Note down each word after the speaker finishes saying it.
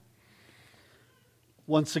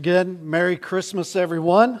Once again, Merry Christmas,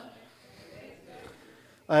 everyone.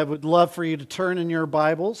 I would love for you to turn in your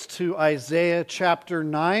Bibles to Isaiah chapter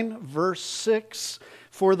 9, verse 6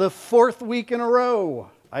 for the fourth week in a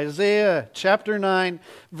row. Isaiah chapter 9,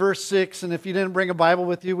 verse 6. And if you didn't bring a Bible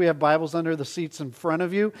with you, we have Bibles under the seats in front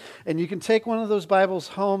of you. And you can take one of those Bibles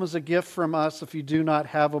home as a gift from us if you do not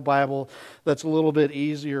have a Bible that's a little bit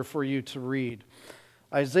easier for you to read.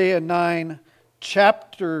 Isaiah 9,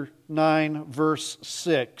 chapter 9, verse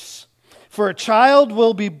 6. For a child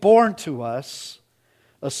will be born to us,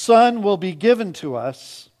 a son will be given to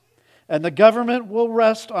us, and the government will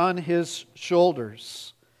rest on his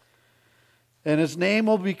shoulders. And his name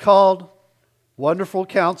will be called Wonderful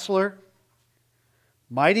Counselor,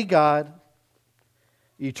 Mighty God,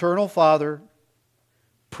 Eternal Father,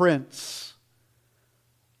 Prince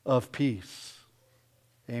of Peace.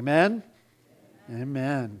 Amen?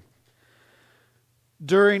 Amen.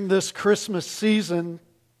 During this Christmas season,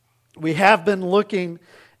 we have been looking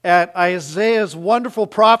at Isaiah's wonderful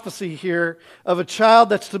prophecy here of a child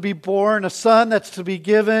that's to be born, a son that's to be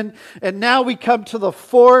given, and now we come to the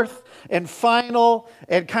fourth and final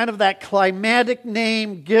and kind of that climatic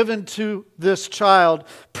name given to this child,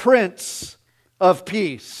 Prince of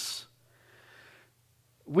Peace.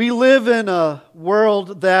 We live in a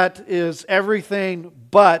world that is everything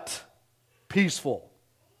but peaceful.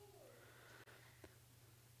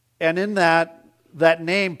 And in that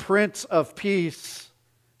name, Prince of Peace,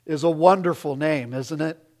 is a wonderful name, isn't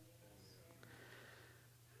it?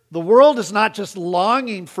 The world is not just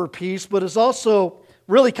longing for peace, but is also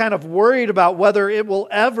really kind of worried about whether it will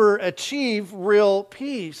ever achieve real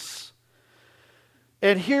peace.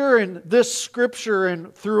 And here in this scripture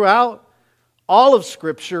and throughout all of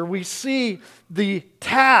Scripture, we see the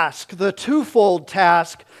task, the twofold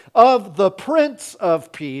task of the Prince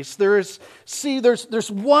of Peace. There's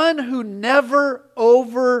one who never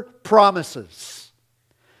overpromises.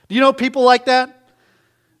 Do you know people like that?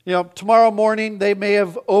 You know, tomorrow morning they may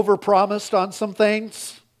have overpromised on some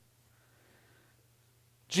things.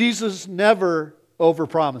 Jesus never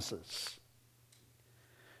overpromises.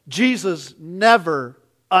 Jesus never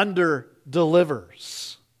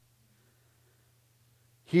underdelivers.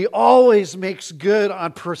 He always makes good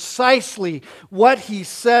on precisely what He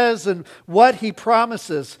says and what He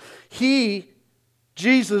promises.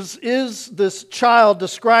 Jesus, is this child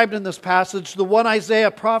described in this passage, the one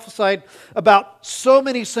Isaiah prophesied about so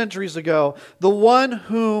many centuries ago, the one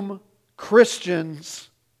whom Christians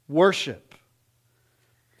worship.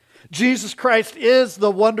 Jesus Christ is the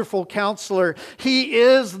wonderful counselor. He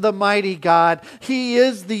is the mighty God. He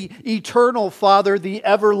is the eternal Father, the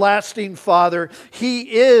everlasting Father. He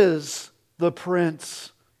is the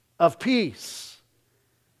Prince of Peace.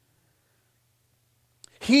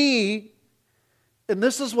 And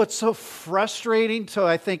this is what's so frustrating to,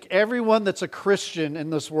 I think, everyone that's a Christian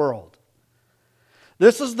in this world.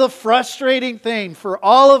 This is the frustrating thing for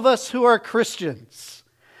all of us who are Christians.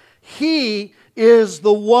 He is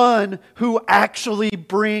the one who actually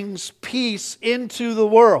brings peace into the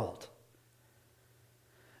world,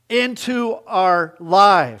 into our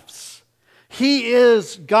lives. He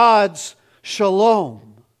is God's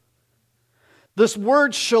shalom. This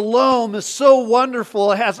word shalom is so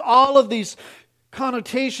wonderful. It has all of these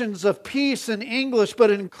connotations of peace in English, but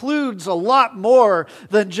it includes a lot more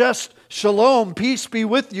than just shalom, peace be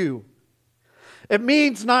with you. It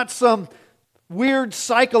means not some weird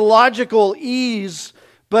psychological ease,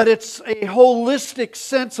 but it's a holistic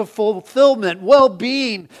sense of fulfillment,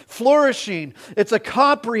 well-being, flourishing. It's a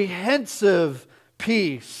comprehensive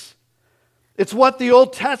peace. It's what the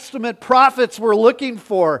Old Testament prophets were looking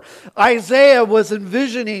for. Isaiah was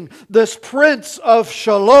envisioning this Prince of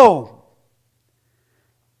Shalom.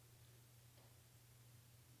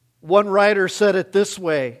 One writer said it this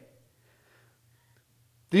way: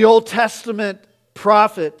 the Old Testament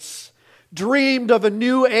prophets dreamed of a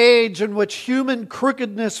new age in which human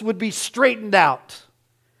crookedness would be straightened out,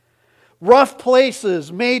 rough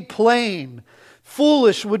places made plain,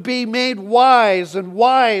 foolish would be made wise, and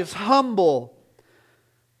wise humble.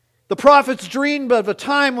 The prophets dreamed of a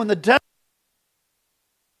time when the death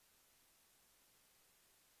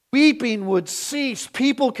weeping would cease.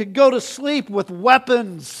 People could go to sleep with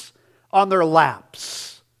weapons on their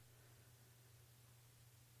laps.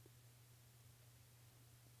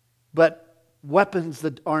 But weapons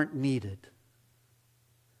that aren't needed.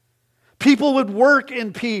 People would work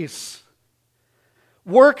in peace.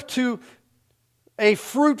 Work to a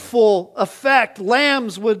fruitful effect.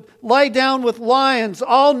 Lambs would lie down with lions.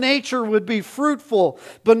 All nature would be fruitful,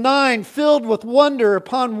 benign, filled with wonder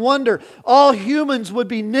upon wonder. All humans would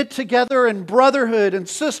be knit together in brotherhood and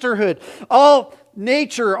sisterhood. All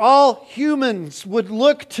nature, all humans would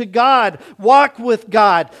look to God, walk with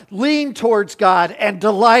God, lean towards God, and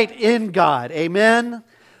delight in God. Amen?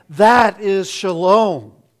 That is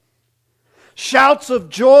shalom. Shouts of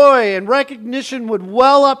joy and recognition would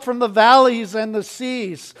well up from the valleys and the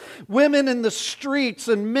seas. Women in the streets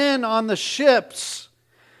and men on the ships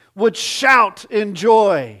would shout in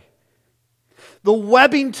joy. The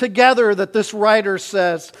webbing together that this writer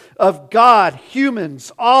says of God,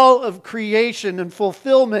 humans, all of creation and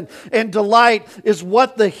fulfillment and delight is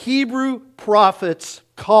what the Hebrew prophets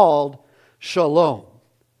called shalom.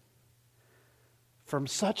 From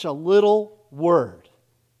such a little word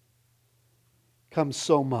comes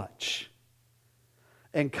so much,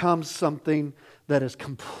 and comes something that is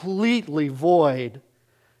completely void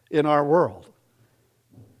in our world.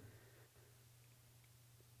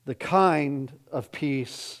 The kind of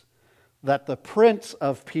peace that the Prince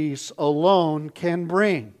of Peace alone can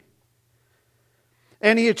bring.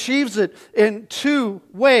 And he achieves it in two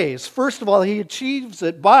ways. First of all, he achieves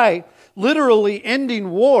it by literally ending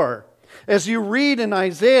war. As you read in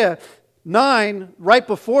Isaiah 9, right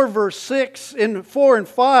before verse 6, in 4 and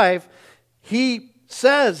 5, he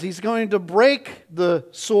says he's going to break the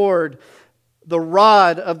sword, the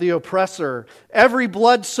rod of the oppressor. Every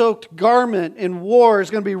blood-soaked garment in war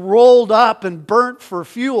is going to be rolled up and burnt for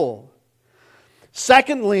fuel.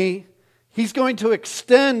 Secondly, he's going to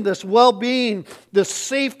extend this well-being, the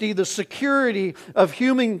safety, the security of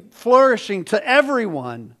human flourishing to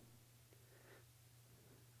everyone.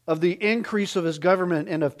 Of the increase of his government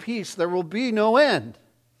and of peace, there will be no end.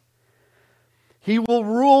 He will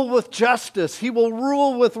rule with justice. He will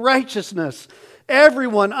rule with righteousness.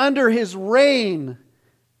 Everyone under his reign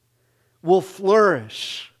will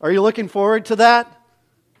flourish. Are you looking forward to that?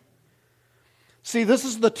 See, this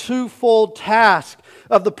is the twofold task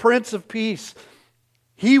of the Prince of Peace.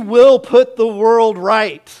 He will put the world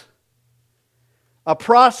right. A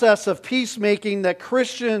process of peacemaking that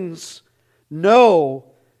Christians know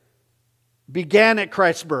began at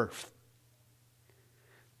Christ's birth,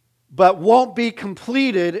 but won't be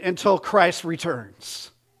completed until Christ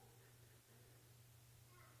returns.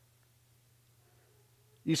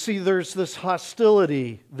 You see, there's this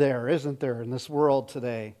hostility there, isn't there, in this world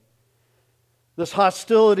today? This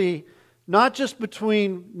hostility, not just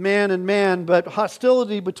between man and man, but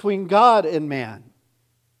hostility between God and man.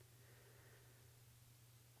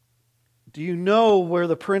 Do you know where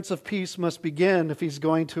the Prince of Peace must begin if he's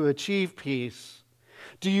going to achieve peace?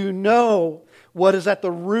 Do you know what is at the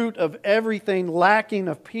root of everything lacking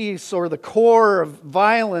of peace, or the core of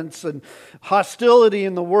violence and hostility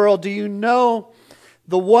in the world? Do you know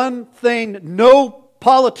the one thing no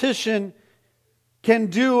politician can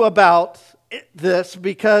do about this,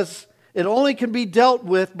 because it only can be dealt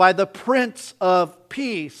with by the Prince of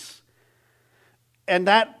Peace? And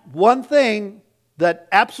that one thing that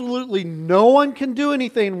absolutely no one can do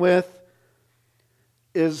anything with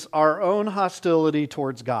is our own hostility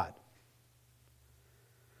towards God.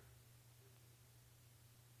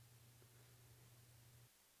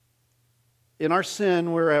 In our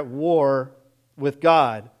sin, we're at war with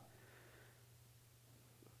God.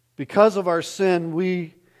 Because of our sin,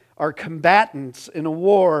 we are combatants in a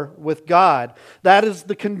war with God. That is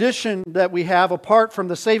the condition that we have apart from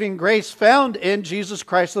the saving grace found in Jesus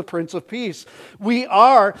Christ, the Prince of Peace. We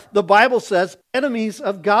are, the Bible says, enemies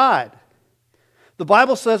of God. The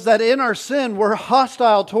Bible says that in our sin, we're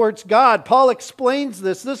hostile towards God. Paul explains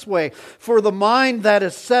this way: for the mind that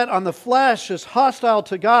is set on the flesh is hostile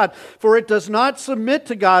to God, for it does not submit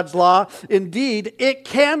to God's law. Indeed, it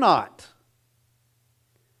cannot.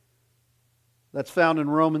 That's found in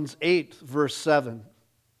Romans 8, verse 7.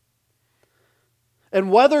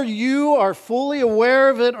 And whether you are fully aware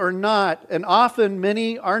of it or not, and often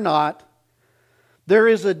many are not, there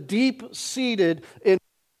is a deep-seated in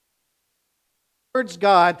towards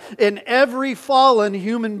God in every fallen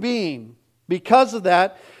human being. Because of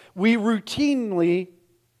that, we routinely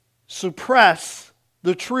suppress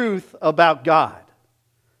the truth about God.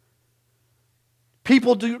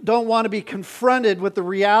 People don't want to be confronted with the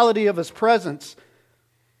reality of His presence.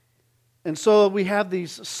 And so we have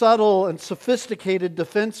these subtle and sophisticated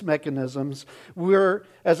defense mechanisms where,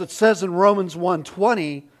 as it says in Romans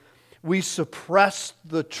 1:20, we suppress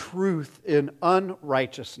the truth in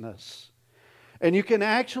unrighteousness. And you can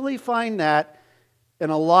actually find that in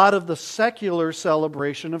a lot of the secular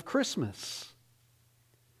celebration of Christmas.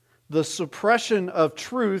 The suppression of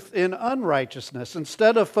truth in unrighteousness.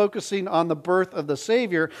 Instead of focusing on the birth of the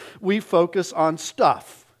Savior, we focus on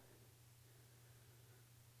stuff.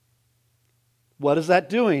 What is that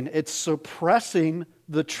doing? It's suppressing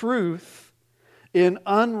the truth in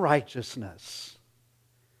unrighteousness.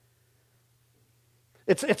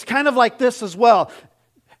 It's kind of like this as well.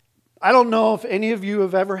 I don't know if any of you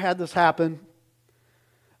have ever had this happen.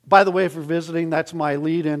 By the way, if you're visiting, that's my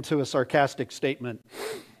lead into a sarcastic statement.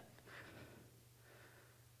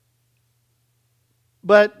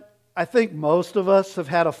 But I think most of us have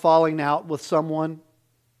had a falling out with someone,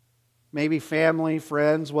 maybe family,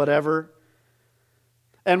 friends, whatever.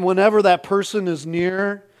 And whenever that person is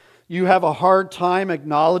near, you have a hard time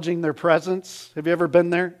acknowledging their presence. Have you ever been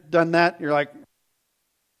there, done that? You're like,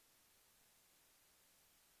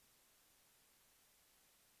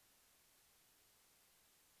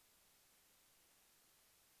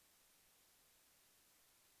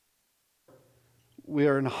 we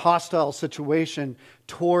are in a hostile situation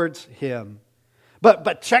towards him.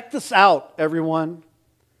 But check this out, everyone.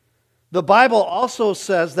 The Bible also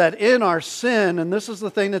says that in our sin, and this is the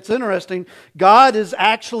thing that's interesting, God is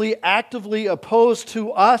actually actively opposed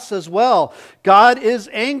to us as well. God is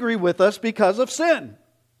angry with us because of sin.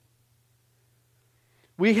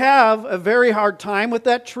 We have a very hard time with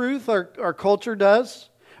that truth. Our culture does.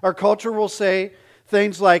 Our culture will say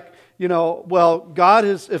things like, well,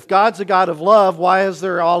 if God's a God of love, why is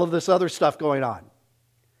there all of this other stuff going on?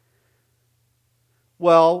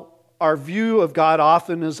 Well, our view of God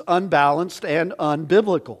often is unbalanced and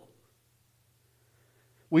unbiblical.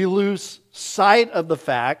 We lose sight of the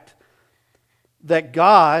fact that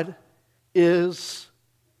God is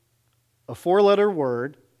a four-letter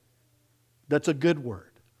word that's a good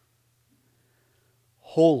word.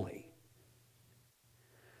 Holy.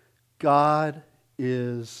 God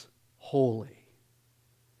is holy.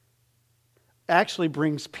 Actually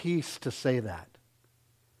brings peace to say that.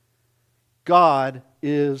 God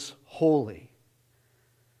is holy.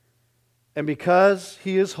 And because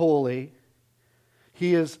He is holy,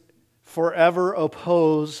 He is forever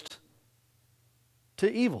opposed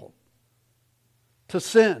to evil, to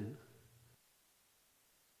sin.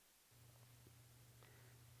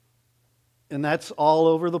 And that's all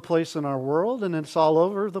over the place in our world, and it's all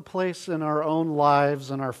over the place in our own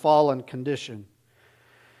lives and our fallen condition.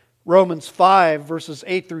 Romans 5, verses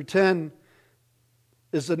 8 through 10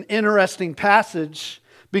 is an interesting passage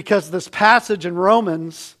because this passage in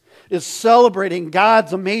Romans is celebrating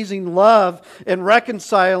God's amazing love and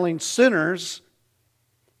reconciling sinners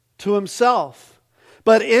to Himself.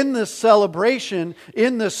 But in this celebration,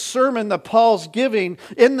 in this sermon that Paul's giving,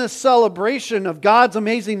 in this celebration of God's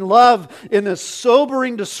amazing love, in this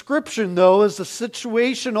sobering description, though, is a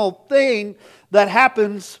situational thing that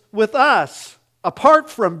happens with us, apart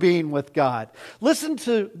from being with God. Listen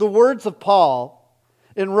to the words of Paul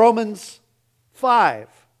in Romans 5.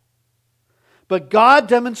 But God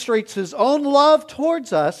demonstrates His own love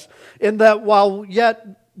towards us in that while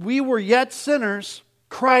we were yet sinners,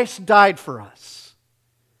 Christ died for us.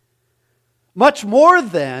 Much more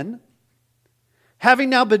then, having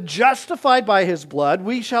now been justified by His blood,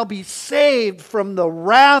 we shall be saved from the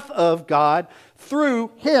wrath of God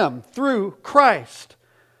through Him, through Christ.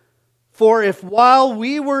 For if while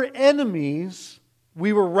we were enemies,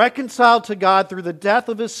 we were reconciled to God through the death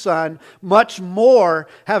of His Son, much more,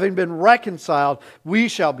 having been reconciled, we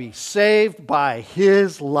shall be saved by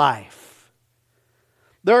His life.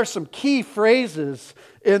 There are some key phrases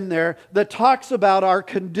in there that talks about our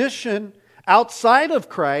condition outside of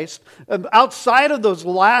Christ, outside of those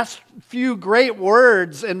last few great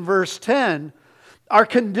words in verse 10. Our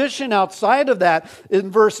condition outside of that, in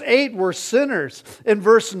verse 8, we're sinners. In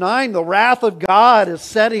verse 9, the wrath of God is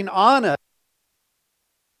setting on us.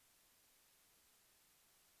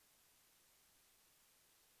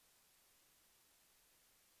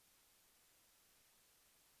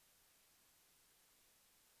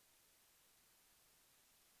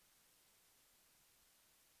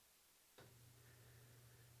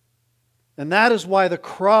 And that is why the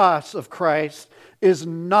cross of Christ is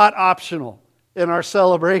not optional in our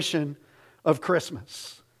celebration of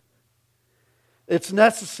Christmas. It's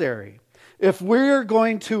necessary. If we're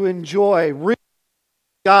going to enjoy real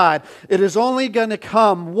God, it is only going to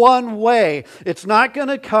come one way. It's not going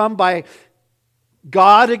to come by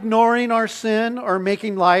God ignoring our sin or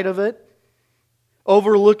making light of it,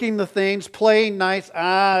 overlooking the things, playing nice.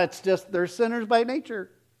 It's just they're sinners by nature.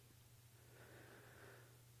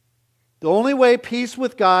 The only way peace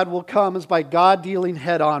with God will come is by God dealing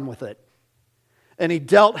head on with it. And He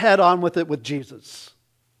dealt head on with it with Jesus.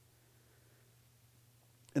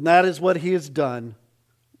 And that is what He has done.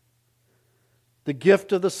 The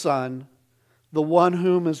gift of the Son, the one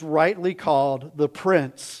whom is rightly called the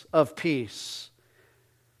Prince of Peace.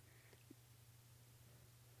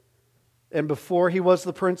 And before He was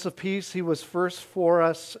the Prince of Peace, He was first for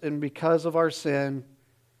us, and because of our sin,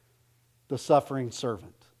 the suffering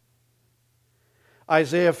servant.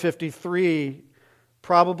 Isaiah 53,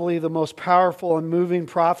 probably the most powerful and moving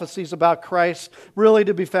prophecies about Christ really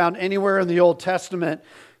to be found anywhere in the Old Testament.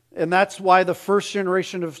 And that's why the first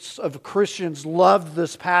generation of Christians loved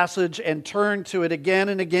this passage and turned to it again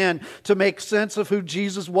and again to make sense of who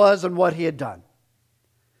Jesus was and what He had done.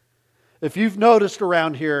 If you've noticed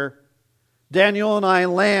around here, Daniel and I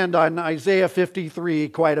land on Isaiah 53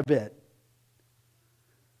 quite a bit.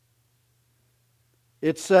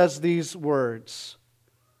 It says these words,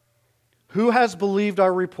 "Who has believed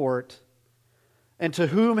our report, and to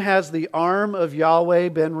whom has the arm of Yahweh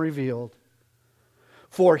been revealed?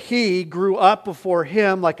 For He grew up before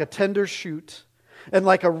Him like a tender shoot, and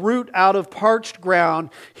like a root out of parched ground.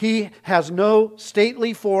 He has no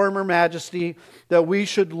stately form or majesty that we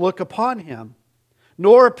should look upon Him,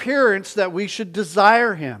 nor appearance that we should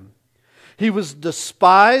desire Him. He was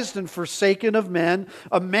despised and forsaken of men,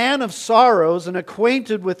 a man of sorrows and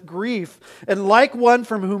acquainted with grief, and like one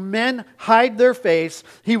from whom men hide their face,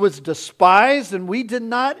 He was despised, and we did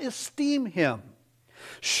not esteem Him.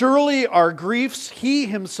 Surely our griefs He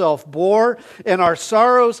Himself bore, and our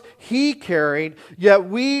sorrows He carried, yet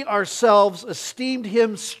we ourselves esteemed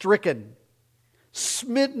Him stricken,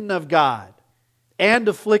 smitten of God, and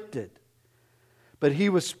afflicted. But He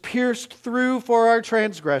was pierced through for our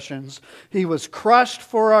transgressions. He was crushed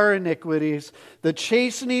for our iniquities. The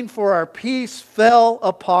chastening for our peace fell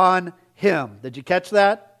upon Him." Did you catch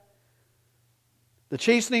that? The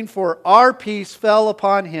chastening for our peace fell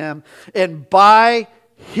upon Him. And by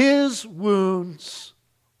His wounds,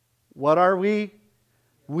 what are we?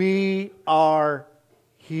 We are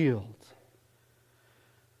healed.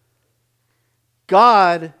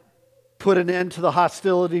 God put an end to the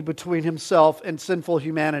hostility between Himself and sinful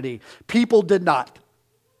humanity. People did not.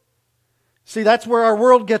 See, that's where our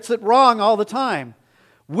world gets it wrong all the time.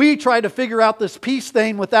 We try to figure out this peace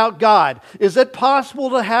thing without God. Is it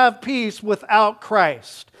possible to have peace without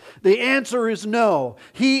Christ? The answer is no.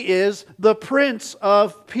 He is the Prince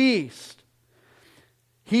of Peace.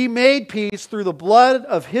 He made peace through the blood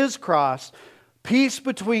of His cross, peace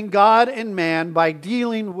between God and man by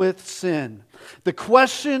dealing with sin. The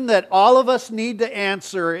question that all of us need to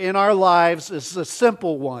answer in our lives is a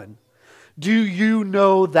simple one. Do you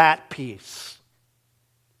know that peace?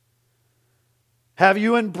 Have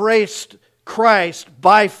you embraced Christ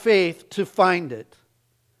by faith to find it?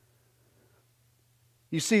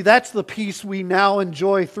 You see, that's the peace we now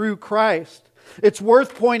enjoy through Christ. It's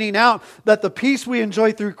worth pointing out that the peace we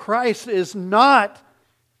enjoy through Christ is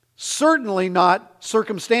certainly not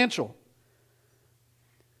circumstantial.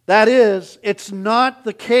 That is, it's not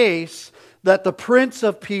the case that the Prince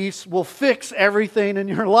of Peace will fix everything in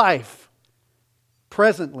your life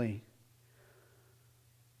presently.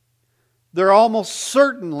 There almost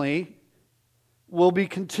certainly will be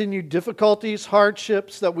continued difficulties,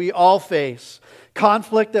 hardships that we all face,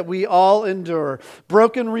 conflict that we all endure,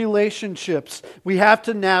 broken relationships we have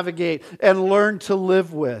to navigate and learn to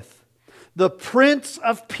live with. The Prince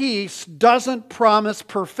of Peace doesn't promise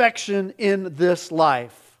perfection in this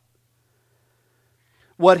life.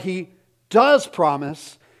 What He does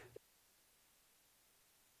promise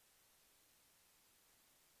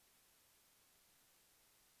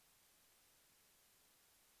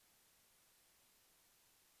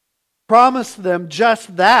them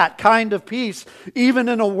just that kind of peace, even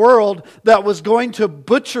in a world that was going to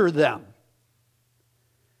butcher them.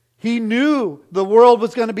 He knew the world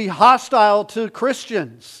was going to be hostile to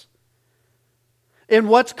Christians. In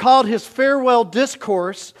what's called His farewell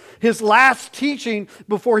discourse, His last teaching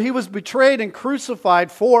before He was betrayed and crucified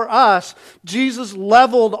for us, Jesus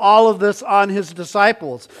leveled all of this on His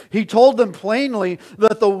disciples. He told them plainly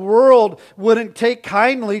that the world wouldn't take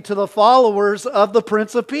kindly to the followers of the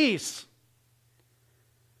Prince of Peace.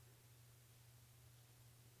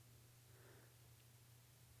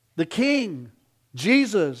 The King,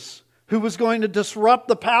 Jesus, who was going to disrupt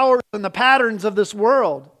the powers and the patterns of this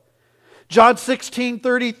world. John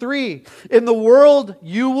 16:33, in the world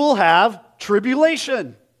you will have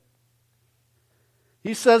tribulation.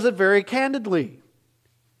 He says it very candidly.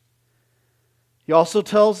 He also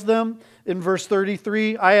tells them in verse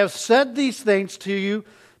 33, I have said these things to you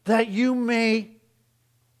that you may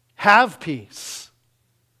have peace.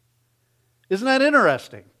 Isn't that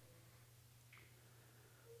interesting?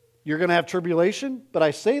 You're going to have tribulation, but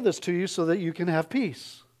I say this to you so that you can have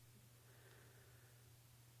peace.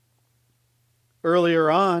 Earlier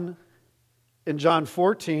on, in John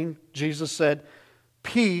 14, Jesus said,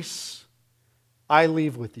 peace I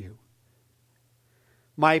leave with you.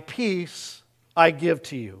 My peace I give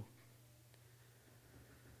to you.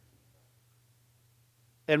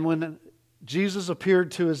 And when Jesus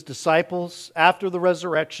appeared to his disciples after the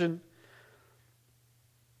resurrection.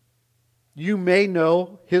 You may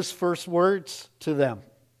know his first words to them.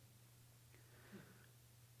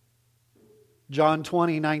 John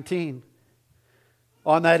 20:19.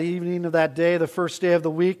 On that evening of that day, the first day of the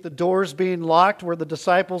week, the doors being locked where the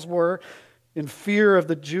disciples were, in fear of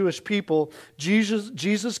the Jewish people,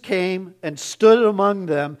 Jesus came and stood among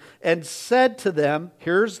them and said to them,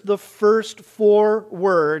 here's the first 4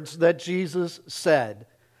 words that Jesus said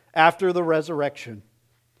after the resurrection: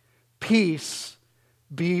 "Peace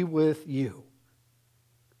be with you."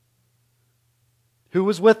 Who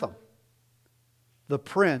was with them? The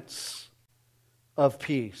Prince of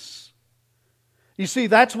Peace. You see,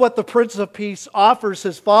 that's what the Prince of Peace offers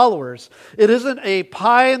his followers. It isn't a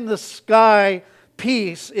pie-in-the-sky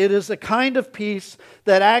peace. It is a kind of peace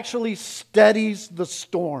that actually steadies the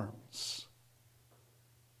storms.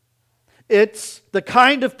 It's the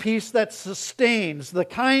kind of peace that sustains, the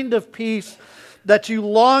kind of peace that you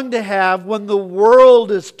long to have when the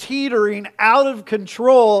world is teetering out of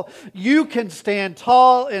control. You can stand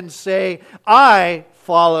tall and say, I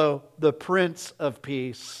follow the Prince of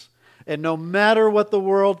Peace. And no matter what the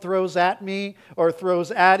world throws at me or throws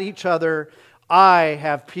at each other, I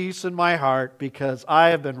have peace in my heart because I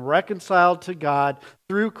have been reconciled to God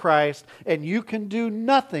through Christ, and you can do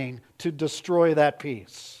nothing to destroy that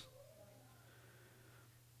peace.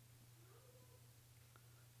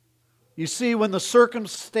 You see, when the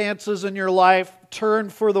circumstances in your life turn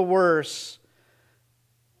for the worse,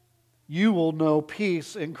 you will know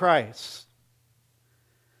peace in Christ.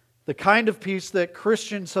 The kind of peace that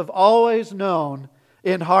Christians have always known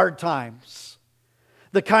in hard times.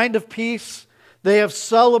 The kind of peace they have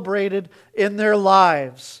celebrated in their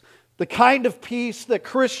lives. The kind of peace that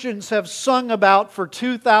Christians have sung about for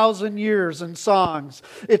 2,000 years in songs.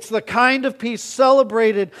 It's the kind of peace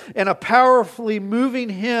celebrated in a powerfully moving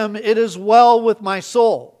hymn, "It is well with my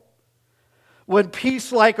soul." When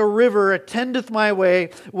peace like a river attendeth my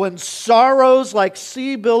way, when sorrows like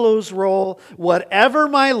sea billows roll, whatever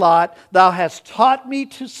my lot, thou hast taught me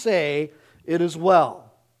to say, it is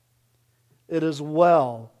well. It is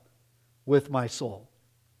well with my soul.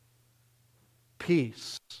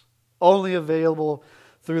 Peace, only available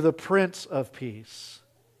through the Prince of Peace.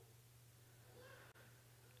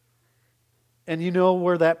 And you know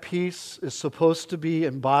where that peace is supposed to be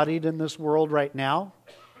embodied in this world right now?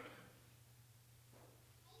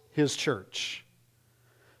 His church.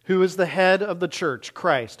 Who is the head of the church?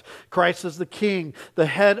 Christ. Christ is the king, the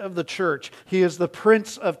head of the church. He is the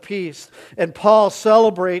Prince of Peace. And Paul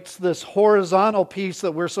celebrates this horizontal peace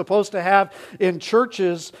that we're supposed to have in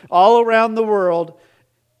churches all around the world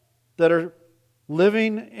that are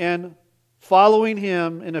living and following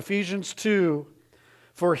him in Ephesians 2.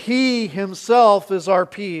 For he himself is our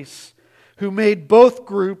peace, who made both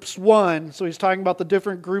groups one. So he's talking about the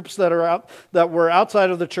different groups that were outside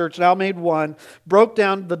of the church, now made one. Broke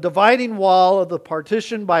down the dividing wall of the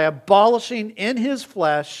partition by abolishing in his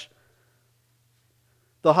flesh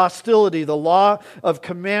the hostility, the law of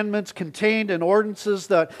commandments contained in ordinances,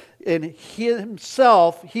 that in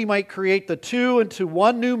himself he might create the two into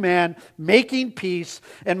one new man, making peace,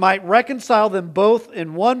 and might reconcile them both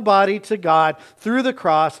in one body to God through the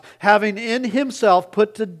cross, having in himself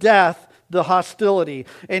put to death the hostility.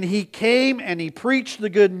 And he came and he preached the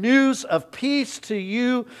good news of peace to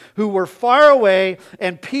you who were far away,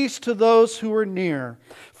 and peace to those who were near.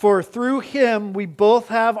 For through him we both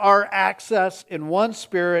have our access in one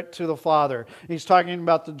Spirit to the Father. He's talking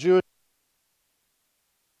about the Jewish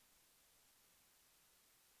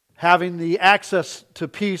having the access to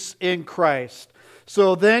peace in Christ.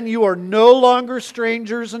 So then you are no longer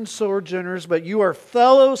strangers and sojourners, but you are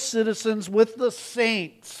fellow citizens with the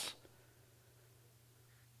saints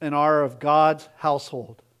and are of God's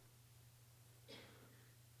household.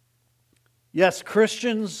 Yes,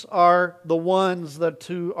 Christians are the ones that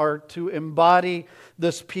are to embody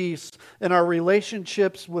this peace in our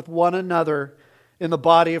relationships with one another in the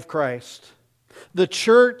body of Christ. The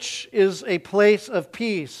church is a place of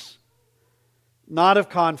peace, not of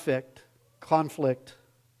conflict,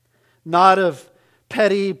 not of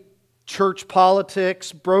petty church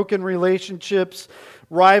politics, broken relationships,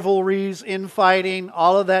 rivalries, infighting,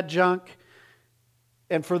 all of that junk.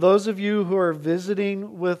 And for those of you who are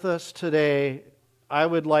visiting with us today, I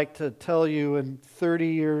would like to tell you, in 30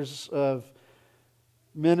 years of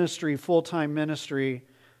ministry, full-time ministry,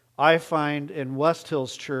 I find in West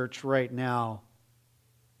Hills Church right now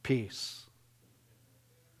peace.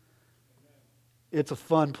 It's a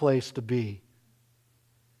fun place to be.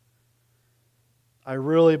 I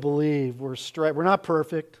really believe we're not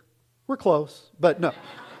perfect. We're close, but no.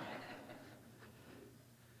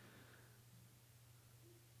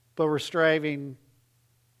 but we're striving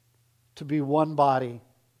to be one body,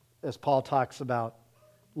 as Paul talks about,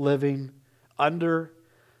 living under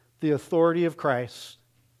the authority of Christ,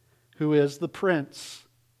 who is the Prince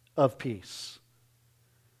of Peace.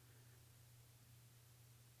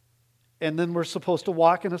 And then we're supposed to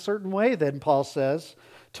walk in a certain way, then Paul says,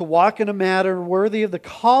 to walk in a manner worthy of the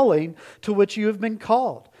calling to which you have been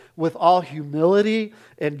called, with all humility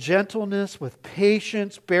and gentleness, with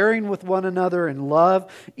patience, bearing with one another in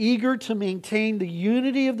love, eager to maintain the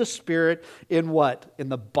unity of the Spirit in what? In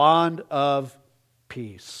the bond of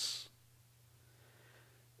peace.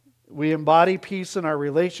 We embody peace in our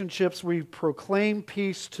relationships. We proclaim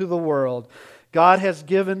peace to the world. God has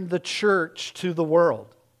given the church to the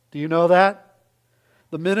world. Do you know that?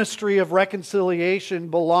 The ministry of reconciliation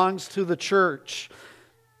belongs to the church.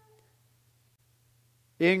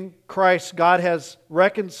 In Christ, God has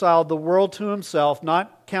reconciled the world to Himself,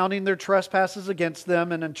 not counting their trespasses against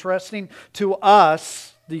them, and entrusting to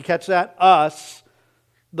us, do you catch that? Us,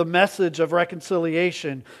 the message of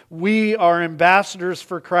reconciliation. We are ambassadors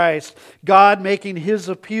for Christ. God making His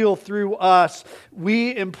appeal through us.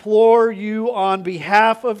 We implore you on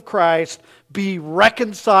behalf of Christ, be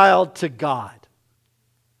reconciled to God.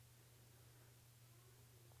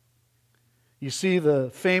 You see,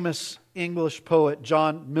 the famous English poet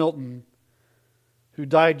John Milton, who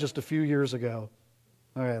died just a few years ago,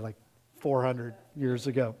 like 400 years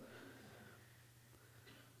ago.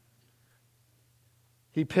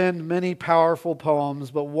 He penned many powerful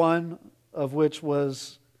poems, but one of which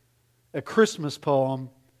was a Christmas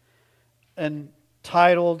poem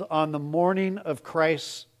entitled On the Morning of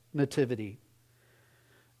Christ's Nativity.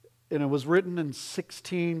 And it was written in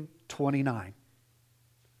 1629.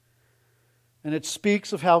 And it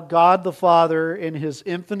speaks of how God the Father, in His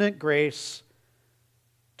infinite grace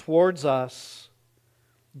towards us,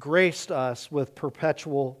 graced us with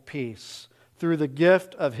perpetual peace through the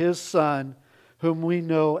gift of His Son, whom we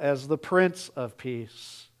know as the Prince of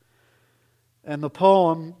Peace. And the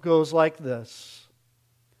poem goes like this.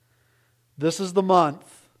 This is the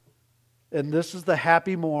month, and this is the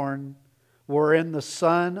happy morn, wherein the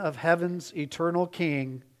Son of Heaven's eternal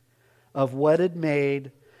King, of wedded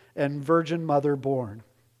maid and virgin mother born,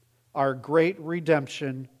 our great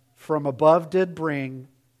redemption from above did bring,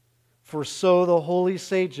 for so the holy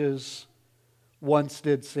sages once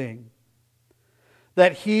did sing.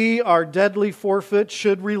 That He our deadly forfeit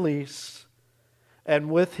should release,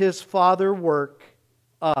 and with His Father work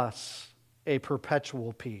us a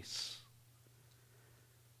perpetual peace.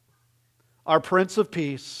 Our Prince of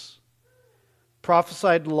Peace,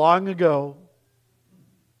 prophesied long ago,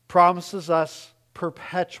 promises us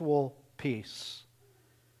perpetual peace.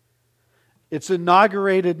 It's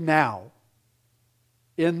inaugurated now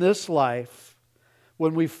in this life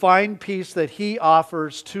when we find peace that He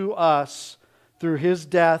offers to us through His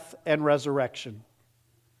death and resurrection.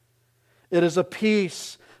 It is a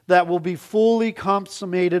peace that will be fully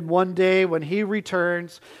consummated one day when He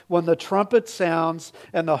returns, when the trumpet sounds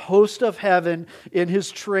and the host of heaven in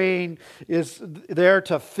His train is there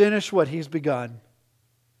to finish what He's begun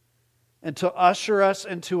and to usher us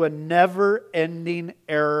into a never-ending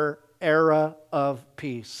era of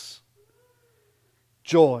peace,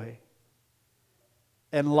 joy,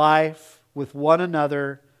 and life with one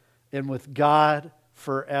another and with God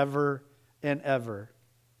forever and ever.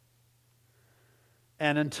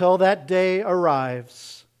 And until that day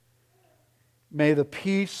arrives, may the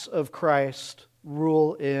peace of Christ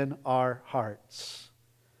rule in our hearts.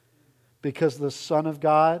 Because the Son of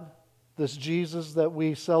God, this Jesus that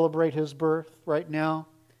we celebrate His birth right now,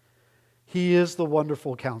 He is the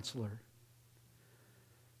wonderful Counselor.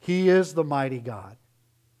 He is the mighty God.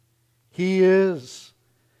 He is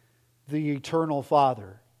the eternal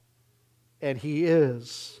Father. And He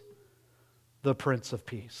is the Prince of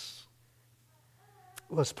Peace.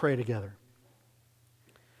 Let's pray together.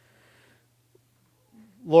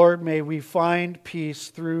 Lord, may we find peace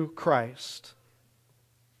through Christ.